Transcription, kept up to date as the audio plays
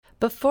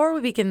Before we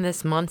begin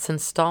this month's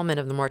installment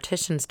of The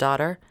Mortician's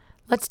Daughter,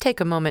 let's take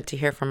a moment to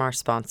hear from our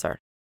sponsor.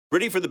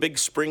 Ready for the big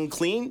spring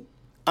clean?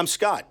 I'm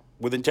Scott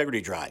with Integrity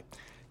Dry,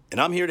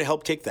 and I'm here to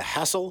help take the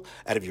hassle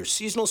out of your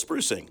seasonal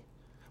sprucing.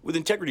 With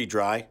Integrity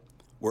Dry,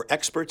 we're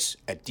experts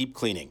at deep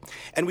cleaning,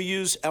 and we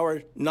use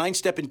our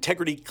 9-step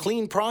Integrity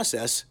Clean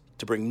process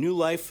to bring new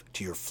life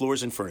to your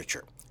floors and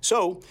furniture.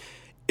 So,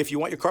 if you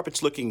want your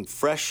carpets looking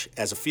fresh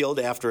as a field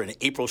after an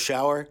April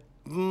shower,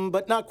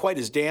 but not quite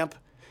as damp,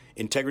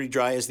 Integrity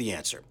Dry is the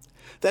answer.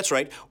 That's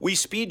right, we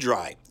speed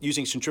dry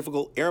using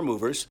centrifugal air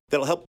movers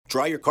that'll help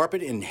dry your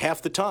carpet in half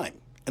the time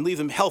and leave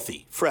them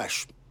healthy,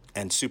 fresh,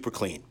 and super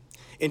clean.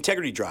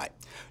 Integrity Dry,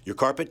 your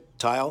carpet,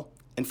 tile,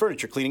 and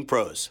furniture cleaning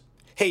pros.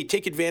 Hey,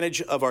 take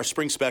advantage of our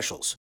spring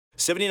specials.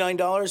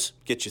 $79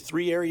 gets you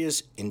 3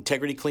 areas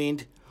Integrity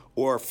cleaned,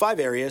 or 5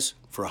 areas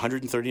for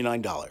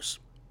 $139.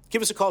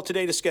 Give us a call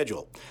today to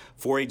schedule.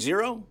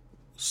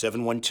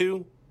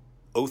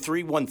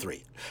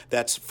 480-712-0313.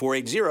 That's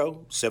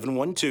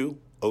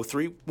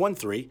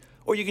 480-712-0313.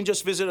 Or you can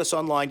just visit us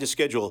online to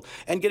schedule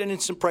and get an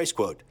instant price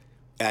quote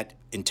at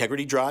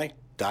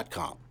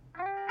integritydry.com.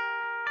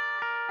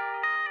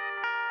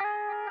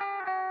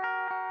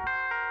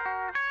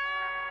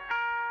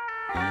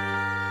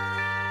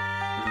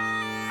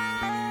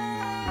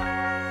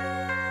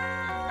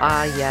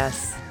 Ah,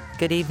 yes.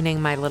 Good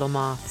evening, my little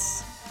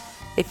moths.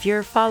 If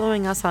you're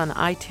following us on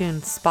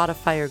iTunes,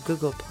 Spotify, or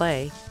Google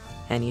Play,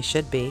 and you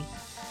should be,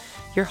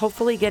 you're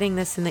hopefully getting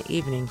this in the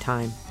evening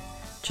time,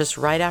 just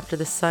right after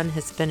the sun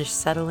has finished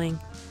settling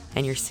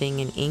and you're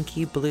seeing an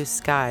inky blue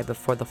sky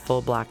before the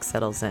full black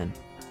settles in.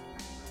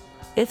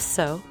 If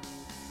so,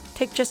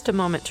 take just a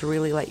moment to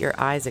really let your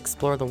eyes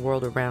explore the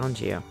world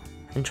around you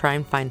and try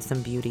and find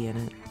some beauty in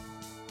it.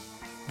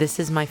 This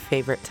is my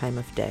favorite time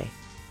of day,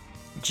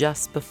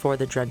 just before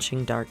the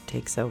drenching dark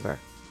takes over.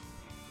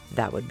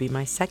 That would be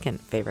my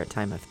second favorite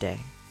time of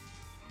day.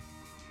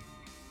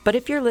 But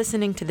if you're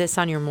listening to this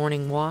on your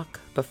morning walk,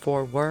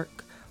 before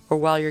work, or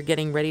while you're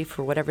getting ready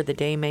for whatever the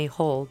day may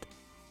hold,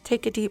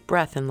 take a deep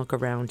breath and look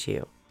around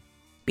you.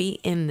 Be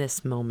in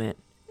this moment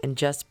and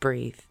just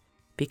breathe,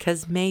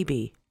 because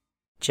maybe,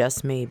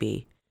 just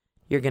maybe,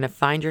 you're going to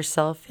find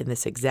yourself in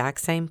this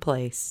exact same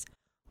place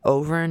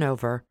over and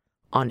over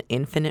on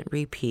infinite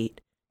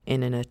repeat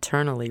in an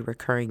eternally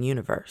recurring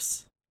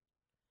universe.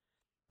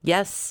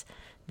 Yes,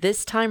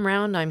 this time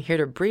round I'm here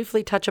to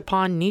briefly touch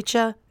upon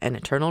Nietzsche and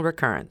eternal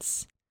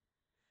recurrence.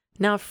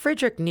 Now,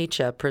 Friedrich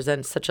Nietzsche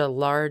presents such a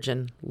large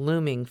and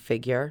looming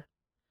figure,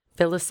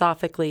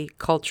 philosophically,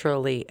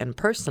 culturally, and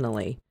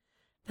personally,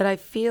 that I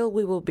feel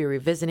we will be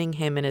revisiting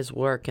him and his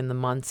work in the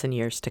months and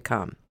years to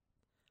come.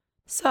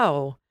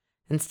 So,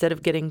 instead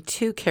of getting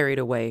too carried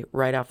away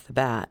right off the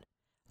bat,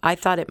 I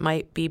thought it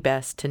might be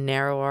best to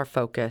narrow our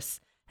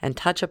focus and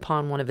touch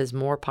upon one of his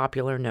more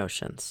popular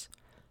notions,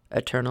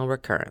 eternal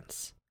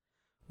recurrence.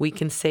 We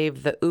can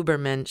save the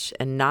Ubermensch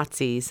and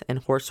Nazis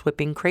and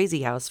horsewhipping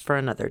crazy house for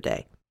another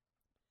day.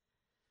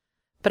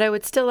 But I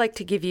would still like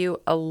to give you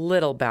a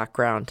little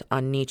background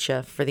on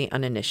Nietzsche for the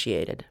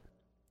uninitiated.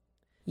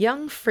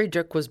 Young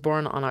Friedrich was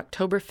born on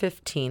October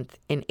 15th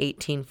in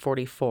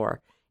 1844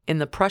 in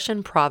the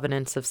Prussian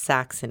province of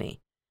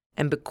Saxony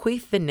and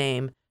bequeathed the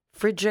name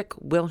Friedrich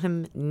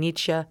Wilhelm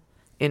Nietzsche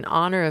in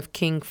honor of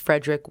King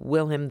Frederick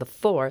Wilhelm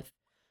IV,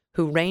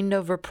 who reigned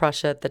over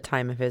Prussia at the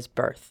time of his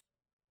birth.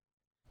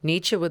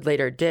 Nietzsche would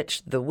later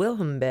ditch the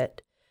Wilhelm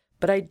bit,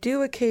 but I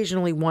do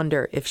occasionally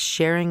wonder if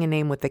sharing a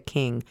name with a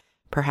king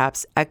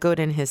perhaps echoed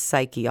in his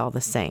psyche all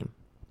the same.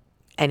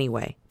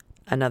 Anyway,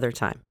 another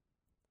time.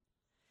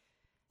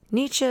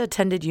 Nietzsche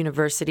attended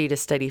university to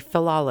study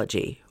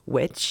philology,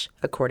 which,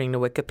 according to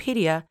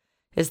Wikipedia,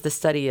 is the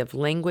study of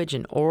language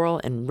in oral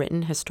and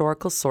written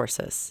historical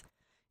sources.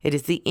 It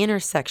is the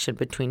intersection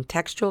between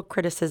textual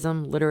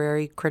criticism,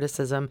 literary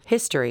criticism,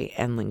 history,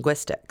 and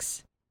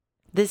linguistics.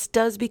 This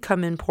does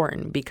become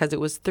important because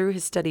it was through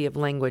his study of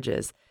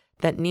languages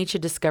that Nietzsche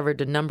discovered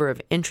a number of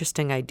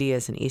interesting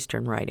ideas in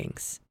Eastern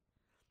writings.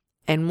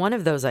 And one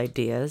of those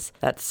ideas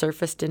that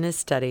surfaced in his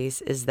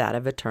studies is that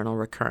of eternal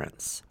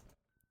recurrence.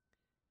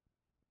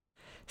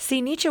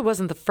 See, Nietzsche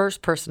wasn't the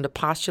first person to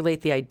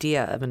postulate the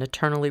idea of an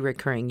eternally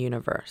recurring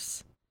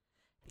universe.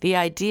 The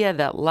idea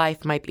that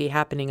life might be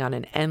happening on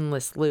an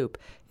endless loop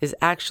is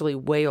actually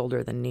way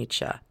older than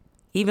Nietzsche,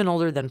 even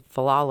older than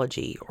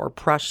philology or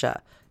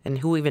Prussia, and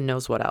who even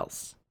knows what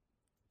else.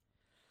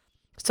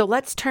 So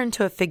let's turn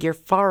to a figure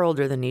far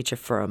older than Nietzsche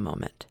for a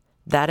moment,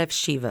 that of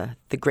Shiva,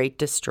 the great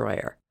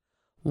destroyer,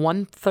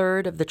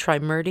 1/3 of the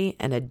Trimurti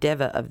and a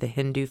deva of the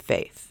Hindu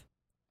faith.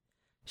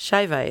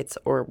 Shaivites,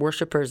 or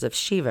worshippers of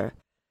Shiva,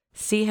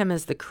 see him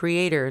as the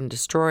creator and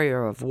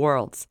destroyer of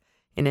worlds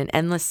in an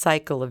endless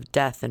cycle of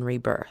death and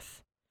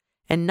rebirth.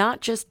 And not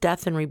just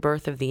death and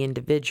rebirth of the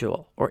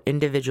individual or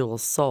individual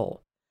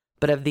soul,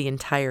 but of the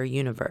entire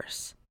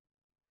universe.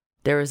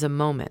 There is a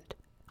moment,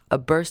 a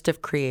burst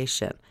of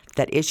creation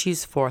that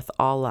issues forth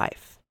all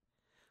life.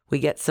 We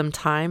get some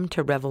time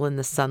to revel in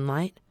the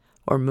sunlight,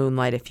 or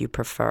moonlight if you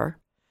prefer,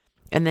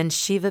 and then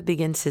Shiva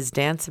begins his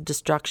dance of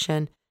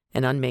destruction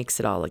and unmakes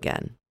it all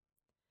again.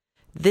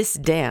 This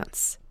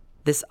dance,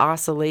 this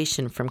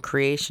oscillation from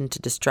creation to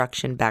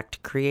destruction back to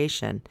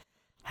creation,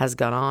 has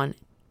gone on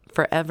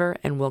forever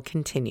and will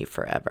continue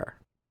forever.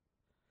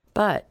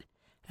 But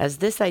as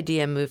this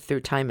idea moved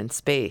through time and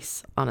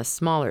space on a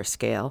smaller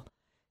scale,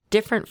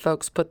 different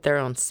folks put their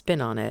own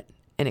spin on it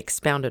and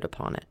expounded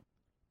upon it.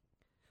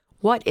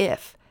 What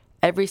if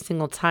every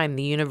single time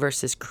the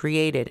universe is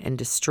created and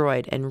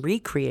destroyed and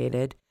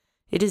recreated,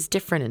 it is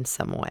different in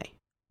some way?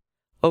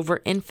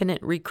 Over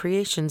infinite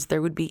recreations,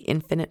 there would be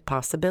infinite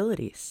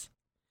possibilities.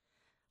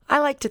 I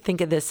like to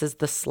think of this as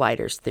the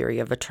sliders theory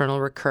of eternal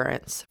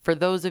recurrence, for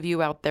those of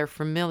you out there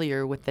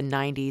familiar with the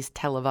 90s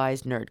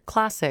televised nerd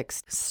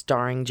classics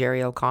starring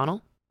Jerry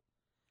O'Connell.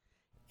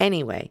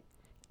 Anyway,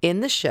 in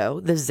the show,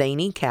 the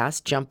zany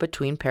cast jump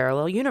between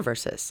parallel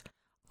universes,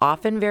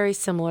 often very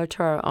similar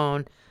to our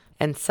own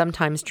and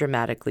sometimes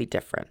dramatically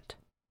different.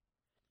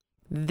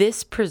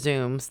 This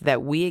presumes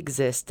that we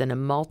exist in a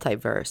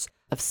multiverse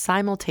of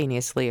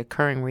simultaneously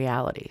occurring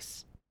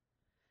realities.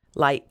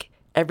 Like,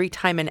 every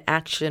time an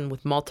action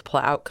with multiple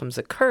outcomes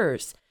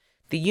occurs,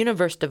 the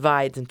universe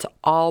divides into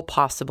all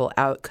possible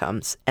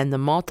outcomes and the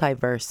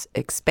multiverse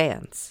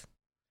expands.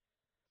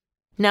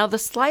 Now, the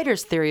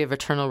sliders theory of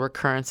eternal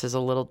recurrence is a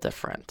little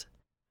different.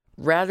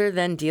 Rather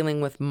than dealing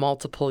with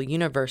multiple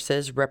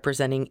universes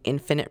representing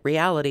infinite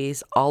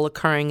realities all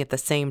occurring at the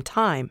same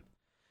time,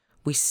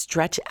 we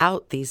stretch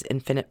out these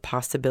infinite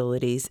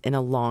possibilities in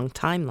a long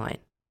timeline.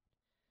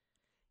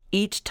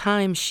 Each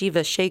time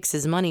Shiva shakes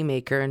his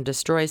moneymaker and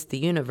destroys the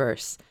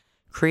universe,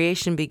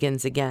 creation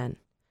begins again,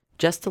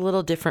 just a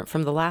little different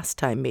from the last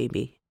time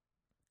maybe,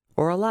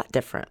 or a lot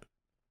different.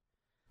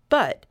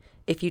 But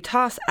if you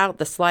toss out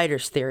the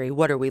sliders theory,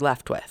 what are we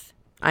left with?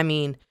 I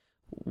mean,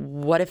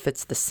 what if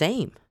it's the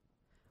same?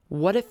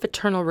 What if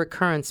eternal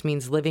recurrence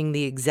means living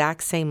the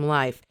exact same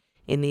life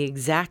in the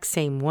exact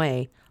same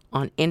way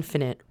on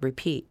infinite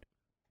repeat?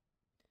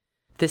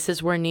 This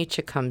is where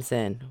Nietzsche comes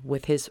in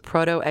with his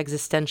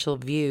proto-existential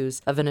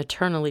views of an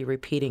eternally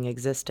repeating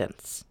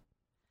existence.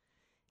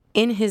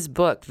 In his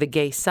book, The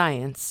Gay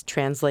Science,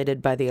 translated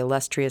by the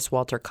illustrious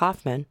Walter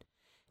Kaufmann,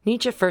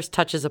 Nietzsche first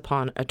touches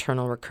upon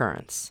eternal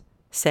recurrence,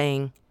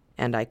 saying,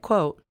 and I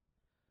quote,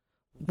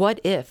 "What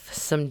if,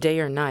 some day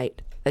or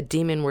night, a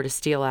demon were to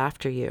steal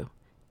after you,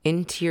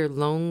 into your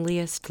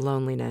loneliest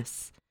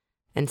loneliness,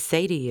 and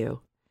say to you,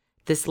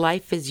 'This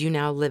life as you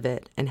now live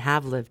it and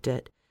have lived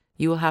it,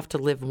 you will have to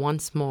live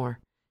once more,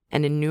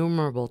 and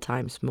innumerable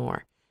times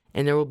more,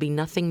 and there will be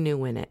nothing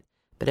new in it,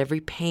 but every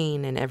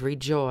pain and every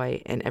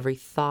joy and every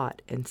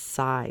thought and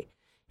sigh,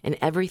 and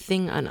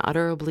everything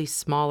unutterably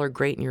small or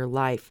great in your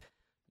life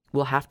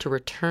will have to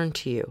return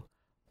to you,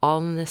 all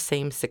in the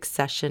same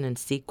succession and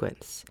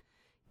sequence,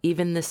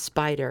 even this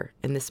spider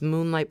and this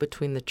moonlight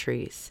between the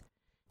trees,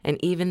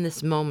 and even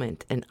this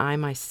moment and I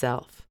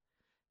myself.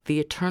 The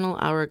eternal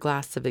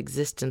hourglass of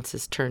existence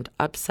is turned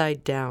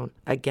upside down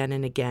again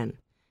and again,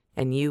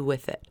 and you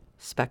with it,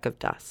 speck of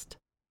dust.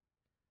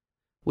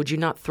 Would you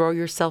not throw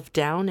yourself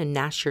down and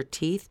gnash your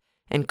teeth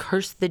and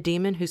curse the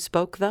demon who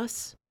spoke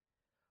thus?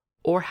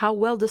 Or how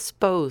well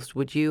disposed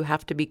would you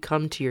have to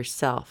become to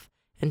yourself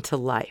and to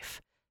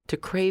life, to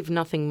crave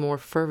nothing more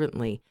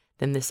fervently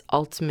than this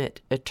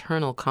ultimate,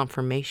 eternal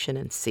confirmation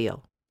and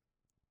seal?"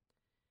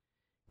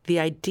 The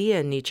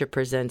idea Nietzsche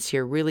presents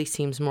here really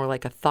seems more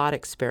like a thought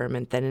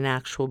experiment than an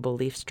actual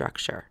belief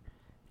structure.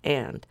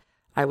 And,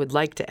 I would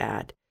like to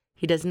add,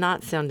 he does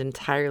not sound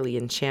entirely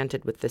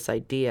enchanted with this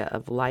idea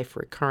of life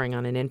recurring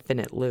on an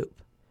infinite loop.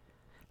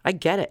 I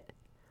get it.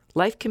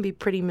 Life can be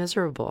pretty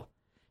miserable,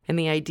 and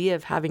the idea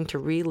of having to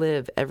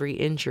relive every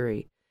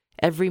injury,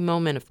 every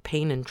moment of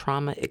pain and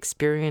trauma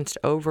experienced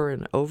over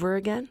and over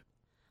again?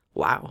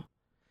 Wow.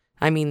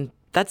 I mean,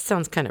 that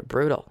sounds kind of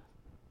brutal.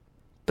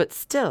 But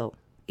still,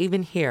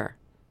 even here,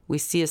 we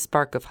see a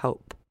spark of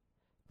hope,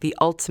 the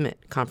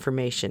ultimate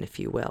confirmation, if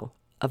you will,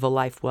 of a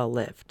life well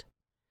lived.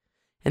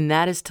 And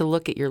that is to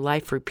look at your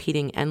life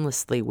repeating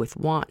endlessly with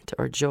want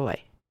or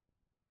joy.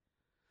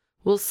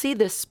 We'll see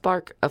this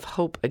spark of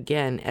hope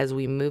again as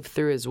we move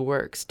through his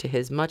works to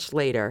his much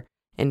later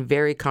and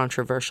very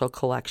controversial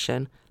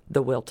collection,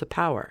 The Will to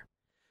Power,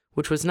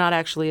 which was not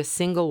actually a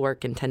single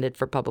work intended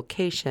for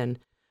publication,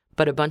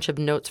 but a bunch of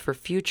notes for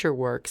future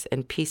works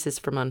and pieces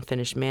from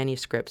unfinished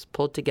manuscripts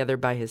pulled together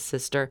by his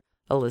sister,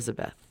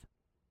 Elizabeth.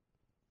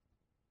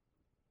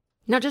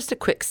 Now, just a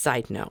quick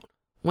side note.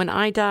 When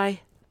I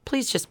die,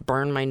 please just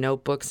burn my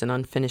notebooks and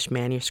unfinished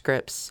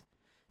manuscripts.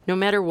 No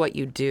matter what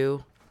you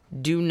do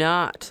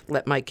not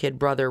let my kid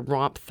brother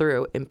romp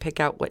through and pick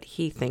out what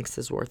he thinks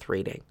is worth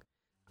reading.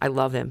 I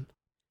love him.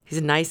 He's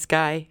a nice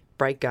guy,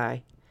 bright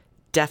guy,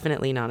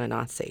 definitely not a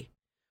Nazi,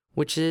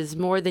 which is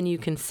more than you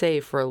can say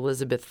for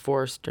Elizabeth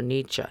Forrest or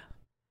Nietzsche.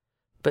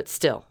 But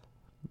still,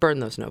 burn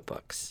those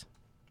notebooks.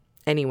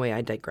 Anyway,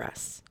 I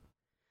digress.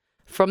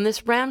 From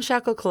this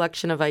ramshackle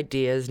collection of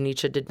ideas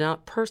Nietzsche did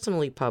not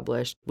personally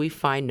publish, we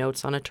find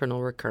notes on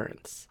eternal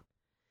recurrence.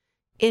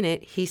 In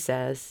it, he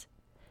says,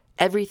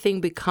 "Everything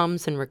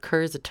becomes and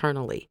recurs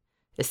eternally.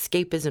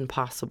 Escape is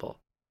impossible.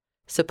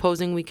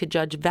 Supposing we could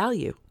judge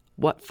value,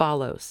 what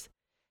follows?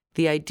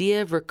 The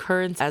idea of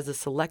recurrence as a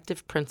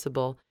selective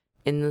principle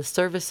in the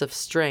service of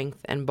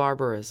strength and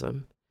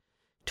barbarism.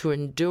 To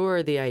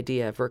endure the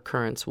idea of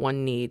recurrence,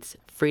 one needs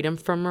freedom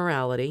from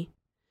morality,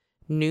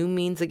 new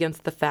means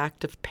against the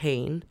fact of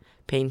pain,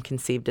 pain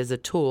conceived as a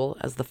tool,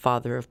 as the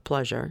father of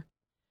pleasure,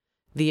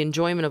 the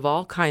enjoyment of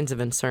all kinds of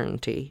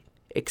uncertainty,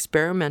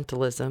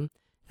 experimentalism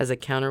as a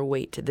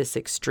counterweight to this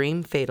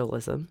extreme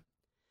fatalism,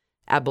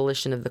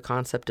 abolition of the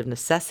concept of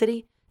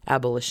necessity,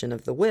 abolition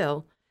of the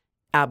will,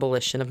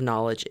 abolition of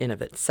knowledge in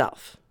of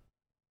itself.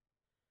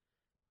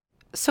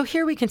 So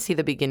here we can see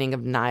the beginning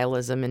of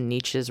nihilism and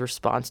Nietzsche's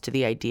response to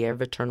the idea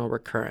of eternal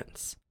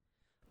recurrence.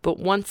 But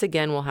once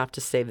again, we'll have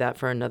to save that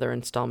for another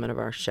installment of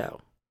our show.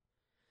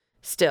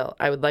 Still,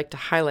 I would like to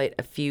highlight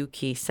a few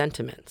key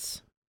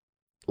sentiments,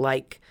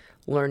 like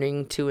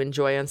learning to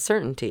enjoy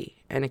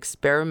uncertainty and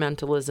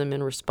experimentalism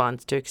in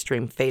response to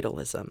extreme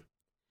fatalism.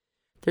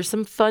 There's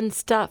some fun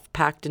stuff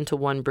packed into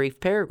one brief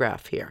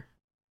paragraph here.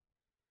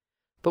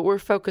 But we're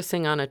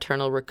focusing on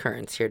eternal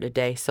recurrence here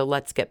today, so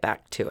let's get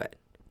back to it.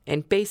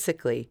 And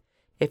basically,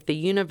 if the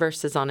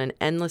universe is on an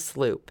endless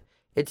loop,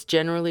 it's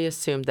generally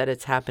assumed that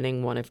it's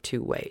happening one of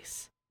two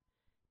ways: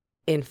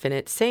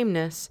 infinite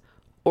sameness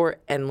or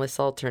endless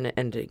alternate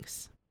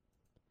endings.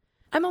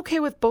 I'm okay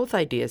with both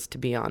ideas, to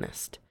be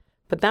honest,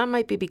 but that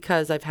might be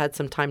because I've had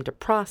some time to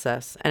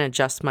process and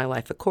adjust my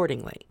life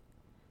accordingly.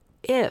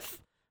 If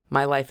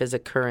my life is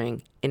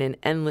occurring in an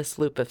endless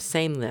loop of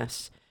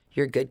sameness,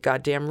 you're good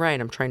goddamn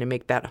right I'm trying to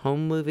make that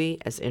home movie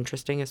as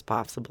interesting as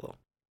possible.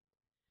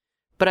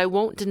 But I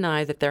won't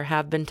deny that there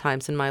have been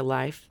times in my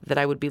life that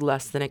I would be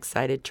less than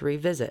excited to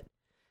revisit,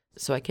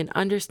 so I can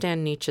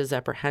understand Nietzsche's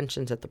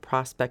apprehensions at the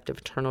prospect of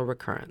eternal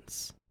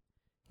recurrence.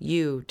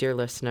 You, dear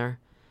listener,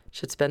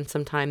 should spend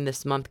some time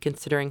this month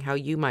considering how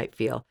you might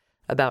feel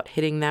about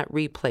hitting that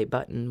replay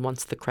button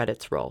once the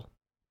credits roll.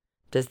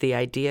 Does the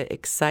idea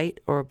excite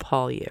or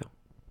appall you?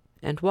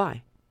 And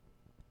why?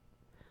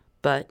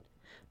 But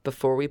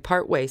before we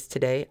part ways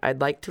today, I'd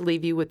like to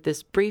leave you with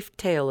this brief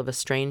tale of a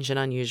strange and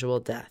unusual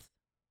death.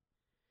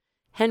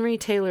 Henry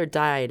Taylor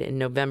died in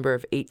November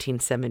of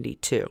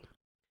 1872.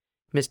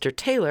 Mr.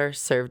 Taylor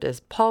served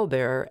as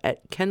pallbearer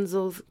at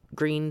Kensal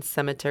Green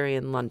Cemetery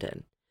in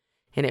London,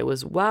 and it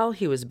was while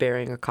he was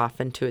bearing a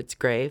coffin to its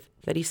grave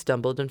that he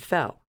stumbled and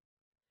fell.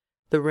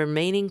 The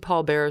remaining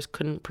pallbearers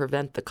couldn't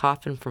prevent the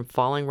coffin from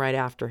falling right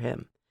after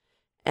him,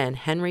 and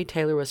Henry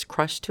Taylor was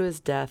crushed to his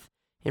death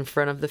in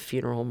front of the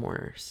funeral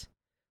mourners,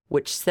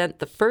 which sent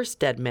the first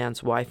dead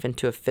man's wife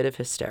into a fit of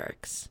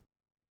hysterics.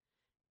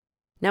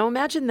 Now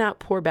imagine that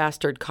poor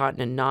bastard caught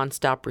in a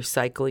non-stop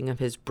recycling of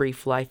his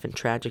brief life and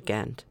tragic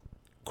end.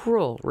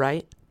 Cruel,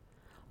 right?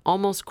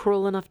 Almost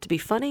cruel enough to be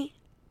funny?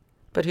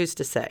 But who's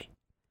to say?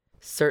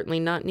 Certainly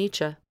not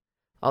Nietzsche,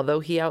 although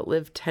he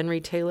outlived Henry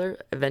Taylor,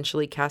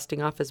 eventually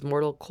casting off his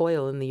mortal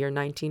coil in the year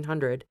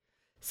 1900,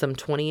 some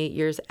 28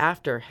 years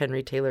after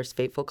Henry Taylor's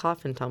fateful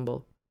coffin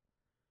tumble.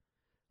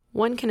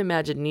 One can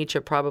imagine Nietzsche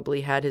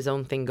probably had his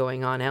own thing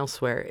going on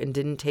elsewhere and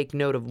didn't take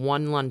note of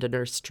one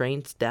Londoner's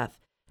strange death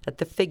at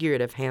the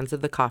figurative hands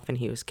of the coffin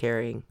he was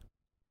carrying.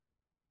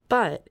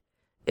 But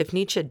if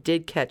Nietzsche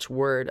did catch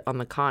word on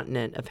the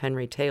continent of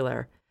Henry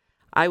Taylor,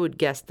 I would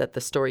guess that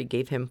the story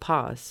gave him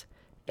pause,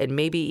 and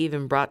maybe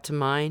even brought to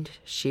mind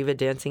Shiva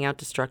dancing out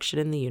destruction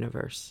in the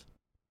universe.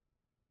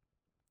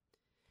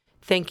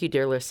 Thank you,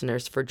 dear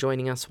listeners, for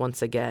joining us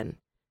once again,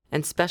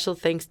 and special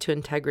thanks to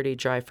Integrity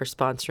Drive for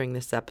sponsoring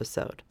this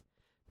episode.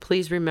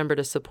 Please remember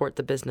to support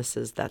the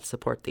businesses that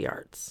support the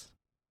arts.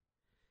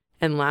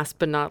 And last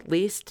but not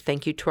least,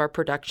 thank you to our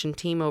production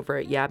team over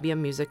at Yabia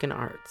Music and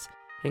Arts,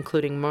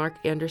 including Mark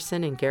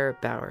Anderson and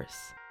Garrett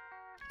Bowers.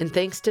 And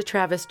thanks to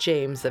Travis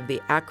James of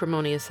the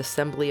Acrimonious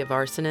Assembly of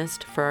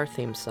Arsonists for our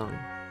theme song.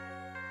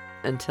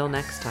 Until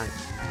next time.